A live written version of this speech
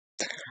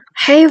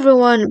Hey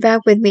everyone,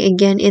 back with me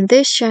again in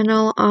this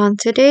channel. On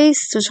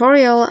today's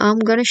tutorial, I'm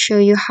gonna show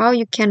you how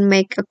you can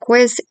make a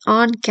quiz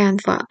on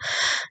Canva.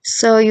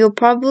 So you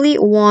probably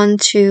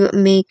want to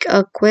make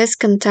a quiz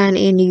content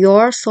in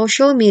your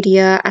social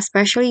media,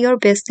 especially your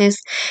business.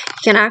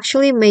 You can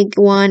actually make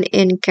one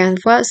in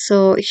Canva.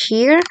 So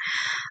here,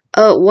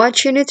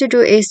 what you need to do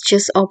is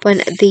just open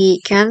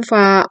the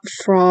Canva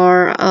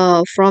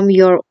from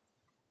your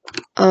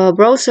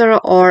browser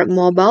or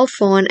mobile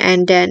phone,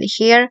 and then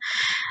here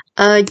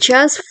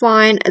just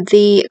find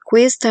the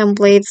quiz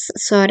templates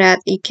so that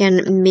you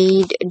can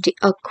make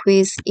a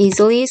quiz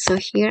easily. So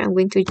here I'm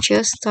going to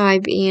just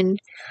type in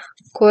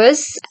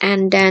quiz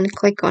and then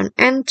click on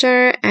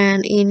enter,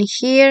 and in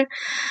here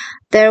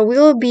there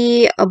will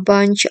be a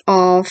bunch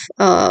of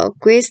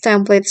quiz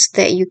templates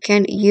that you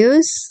can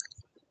use.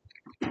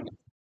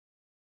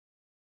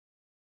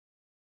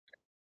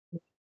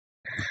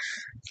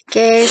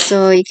 Okay,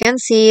 so you can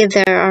see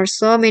there are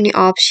so many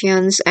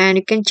options and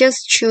you can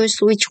just choose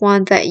which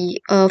one that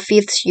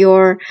fits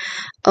your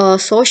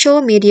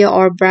social media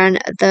or brand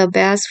the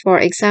best. For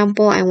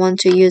example, I want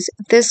to use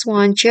this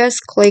one.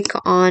 Just click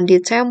on the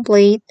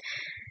template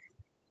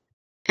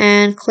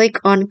and click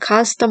on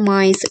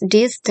customize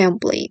this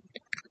template.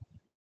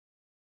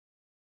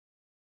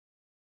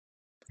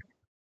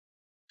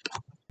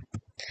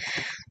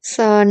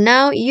 So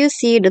now you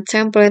see the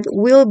template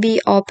will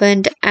be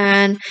opened,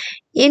 and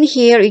in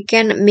here you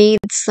can make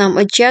some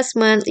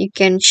adjustments. You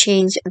can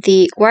change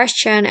the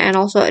question and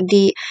also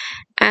the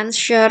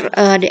answer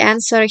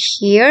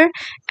here,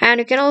 and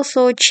you can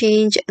also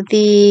change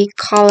the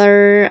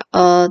color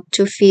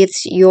to fit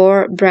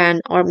your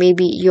brand or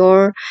maybe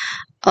your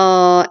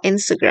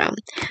Instagram.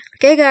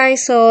 Okay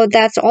guys, so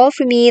that's all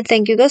for me.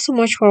 Thank you guys so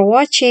much for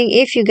watching.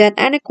 If you got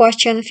any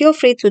question, feel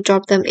free to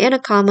drop them in a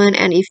comment,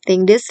 and if you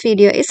think this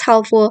video is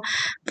helpful,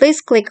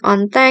 please click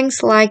on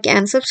thanks, like,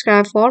 and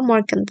subscribe for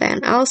more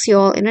content. I'll see you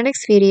all in the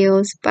next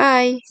videos.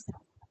 Bye.